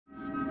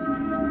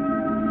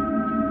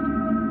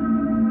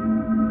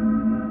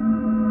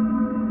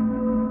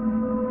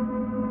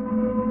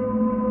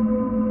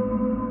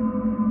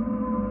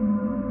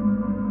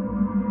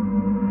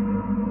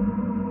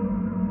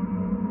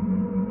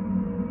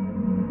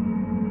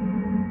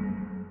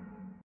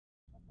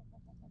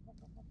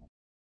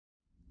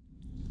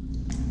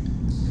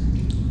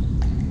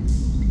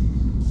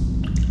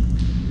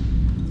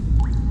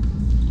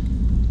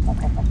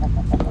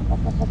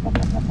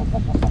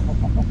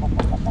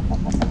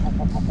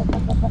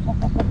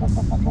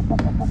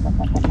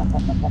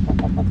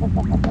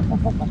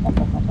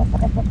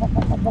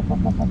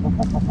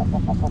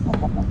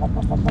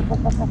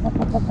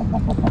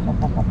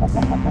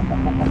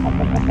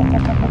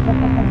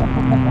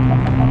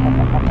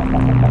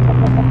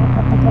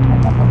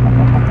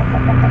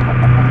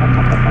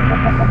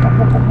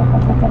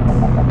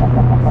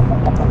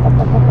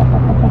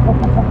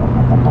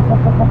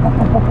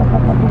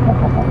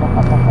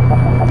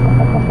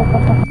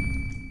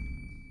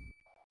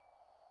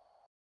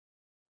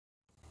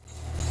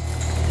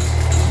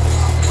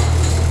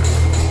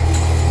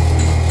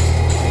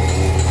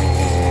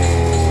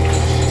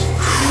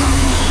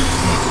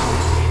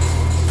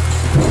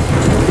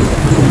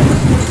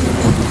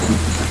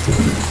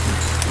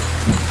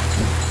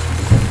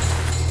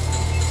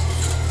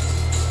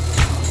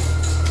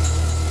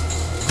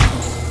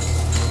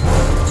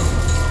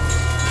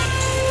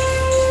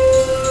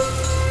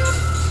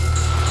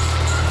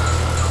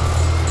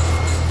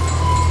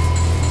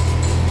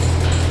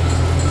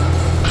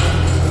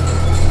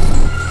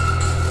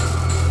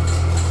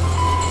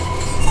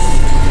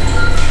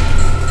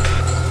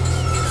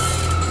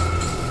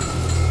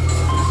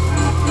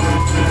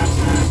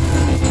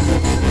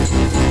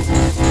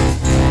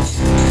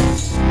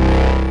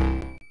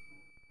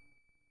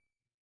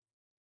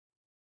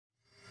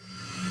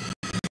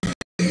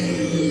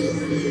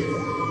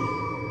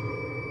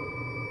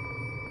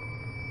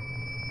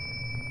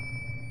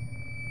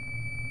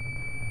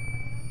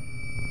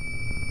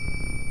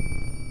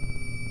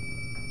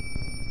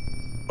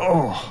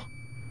Oh,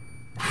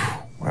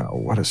 wow,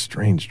 what a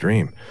strange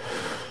dream.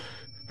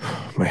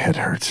 My head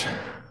hurts.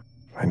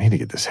 I need to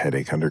get this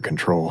headache under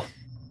control.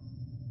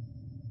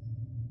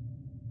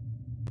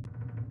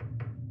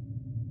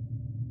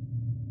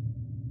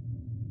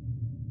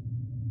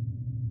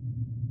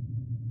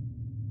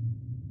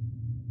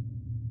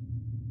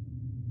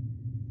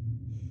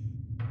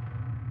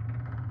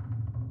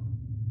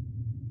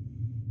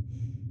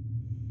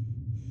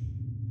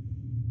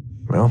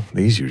 Well,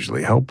 these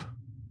usually help.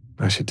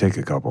 I should take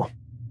a couple.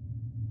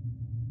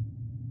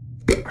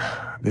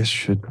 This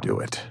should do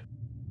it.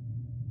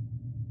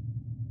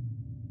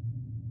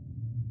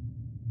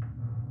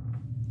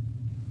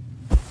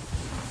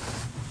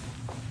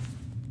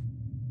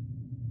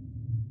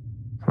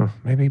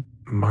 Maybe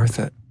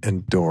Martha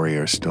and Dory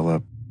are still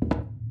up.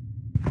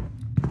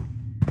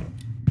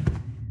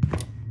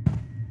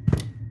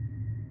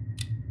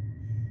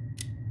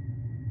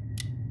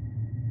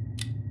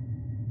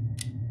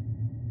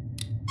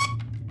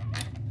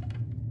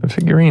 The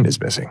figurine is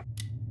missing.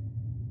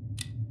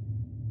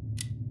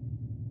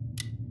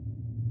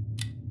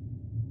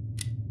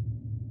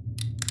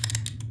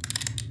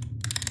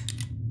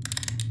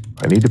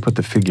 I need to put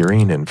the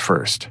figurine in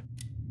first.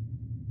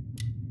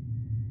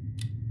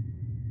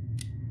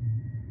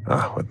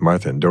 With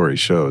Martha and Dory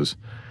shows,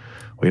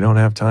 we don't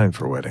have time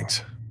for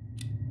weddings.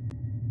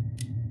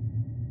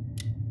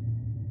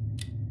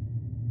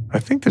 I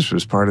think this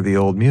was part of the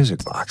old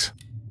music box.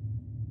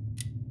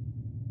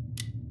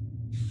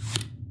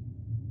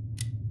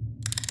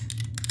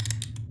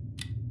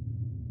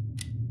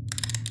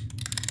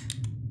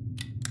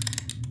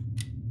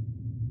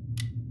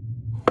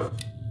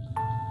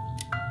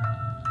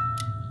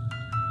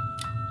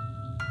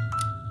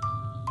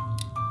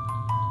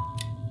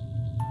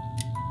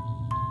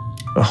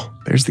 Oh,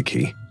 there's the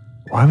key.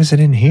 Why was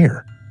it in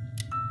here?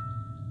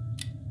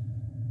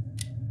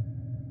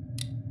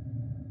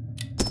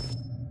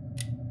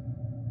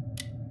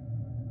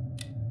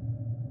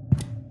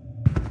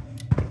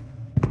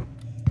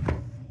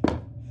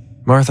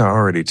 Martha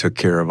already took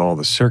care of all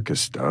the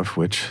circus stuff,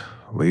 which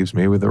leaves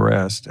me with the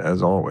rest,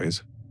 as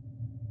always.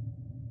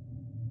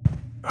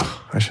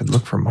 I should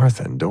look for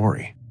Martha and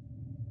Dory.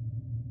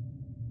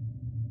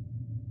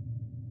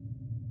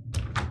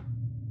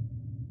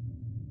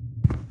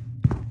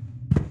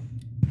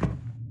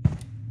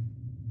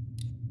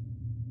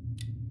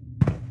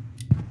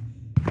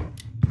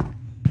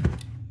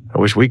 I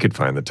wish we could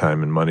find the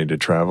time and money to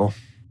travel.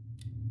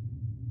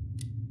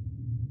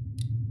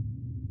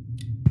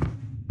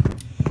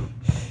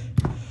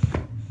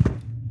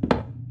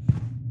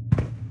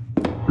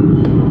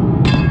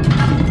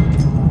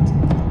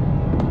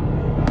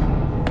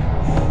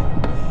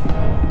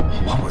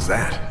 What was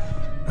that?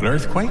 An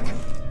earthquake?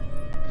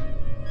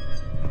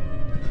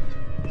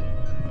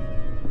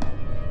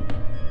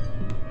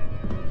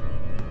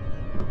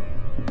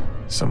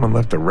 Someone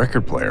left the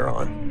record player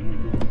on.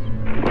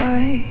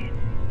 White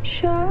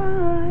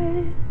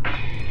shine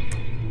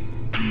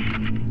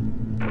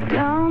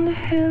down the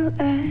hill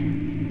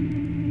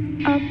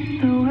and up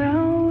the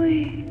well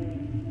we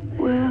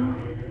will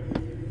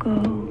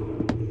go.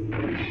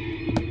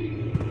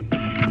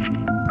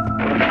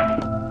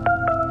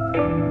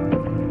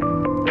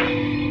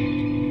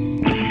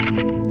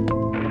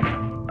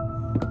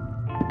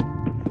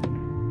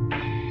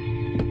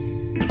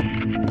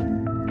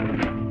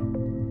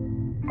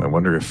 I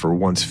wonder if for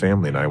once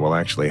family night will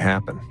actually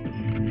happen.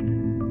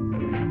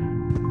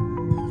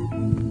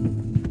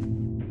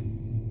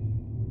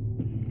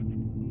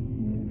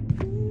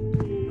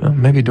 Well,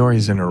 maybe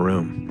Dory's in her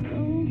room.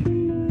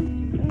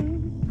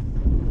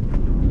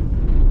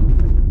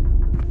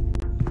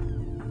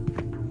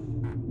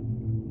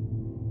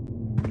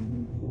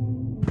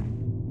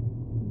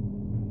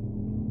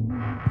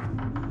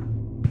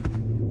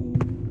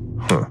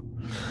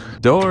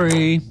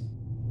 Dory!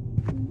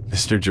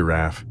 Mr.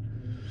 Giraffe.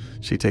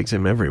 She takes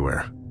him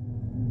everywhere.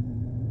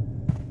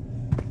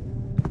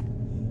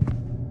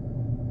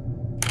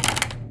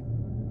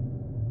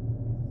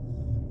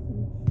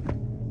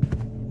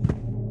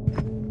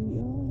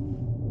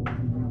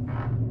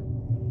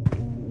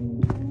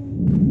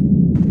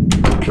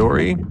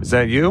 Dory, is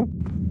that you?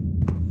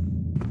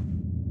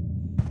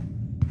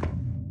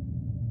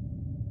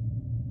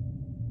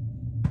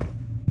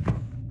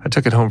 I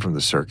took it home from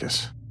the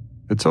circus.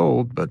 It's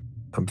old, but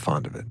I'm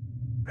fond of it.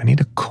 I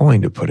need a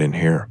coin to put in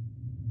here.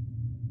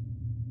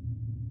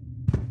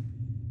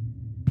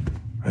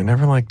 I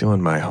never like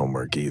doing my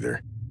homework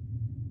either.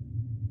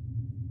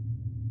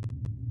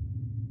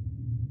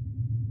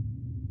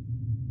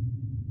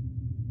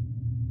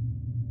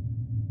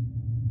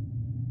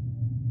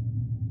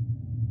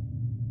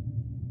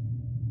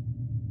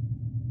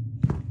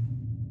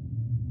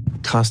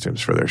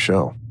 Costumes for their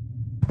show.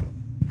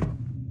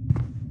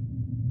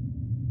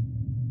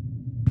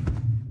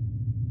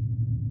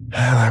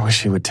 I wish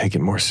she would take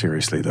it more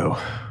seriously, though.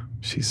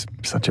 She's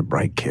such a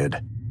bright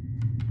kid.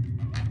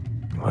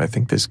 I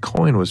think this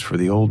coin was for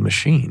the old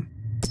machine.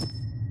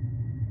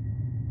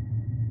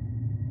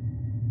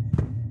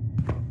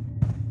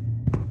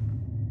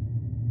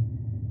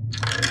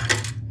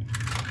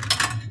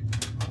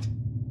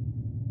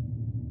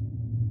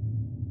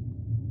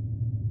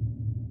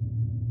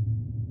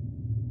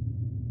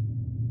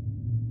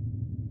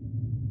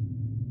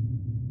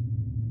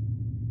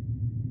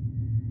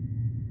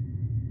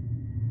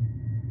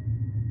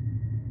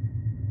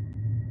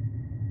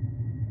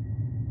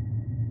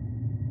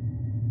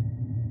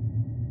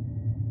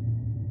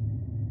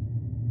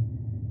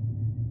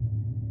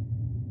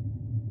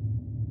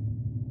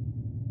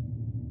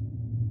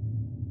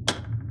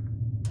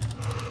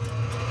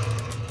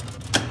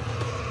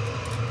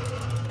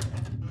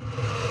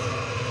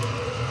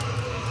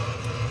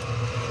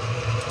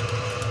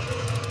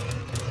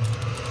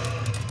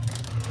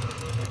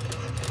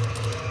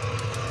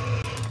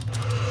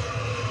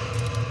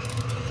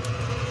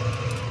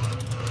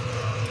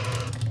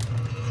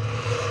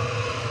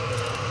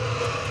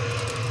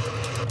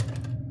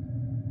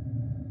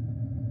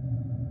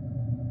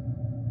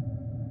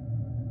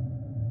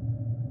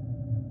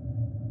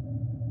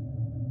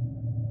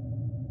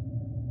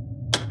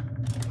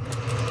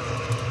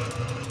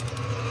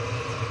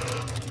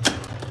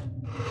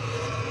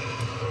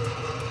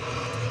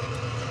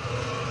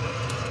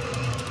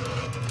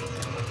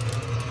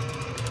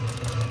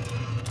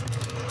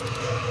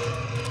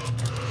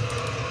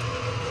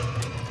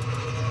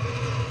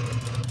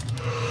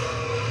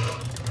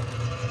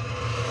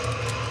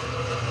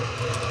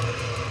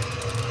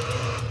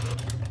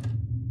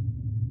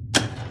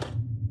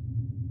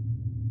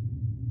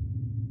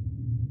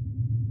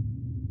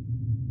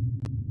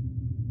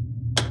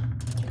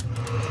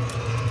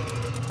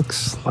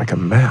 Looks like a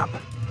map.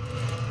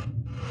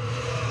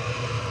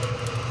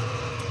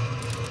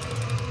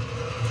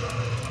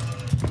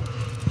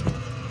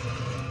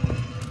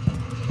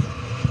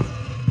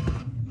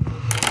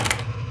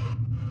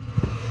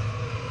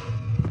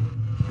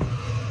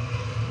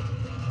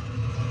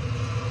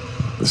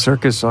 The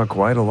circus saw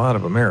quite a lot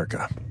of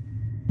America.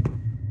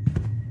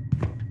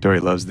 Dory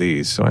loves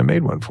these, so I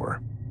made one for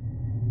her.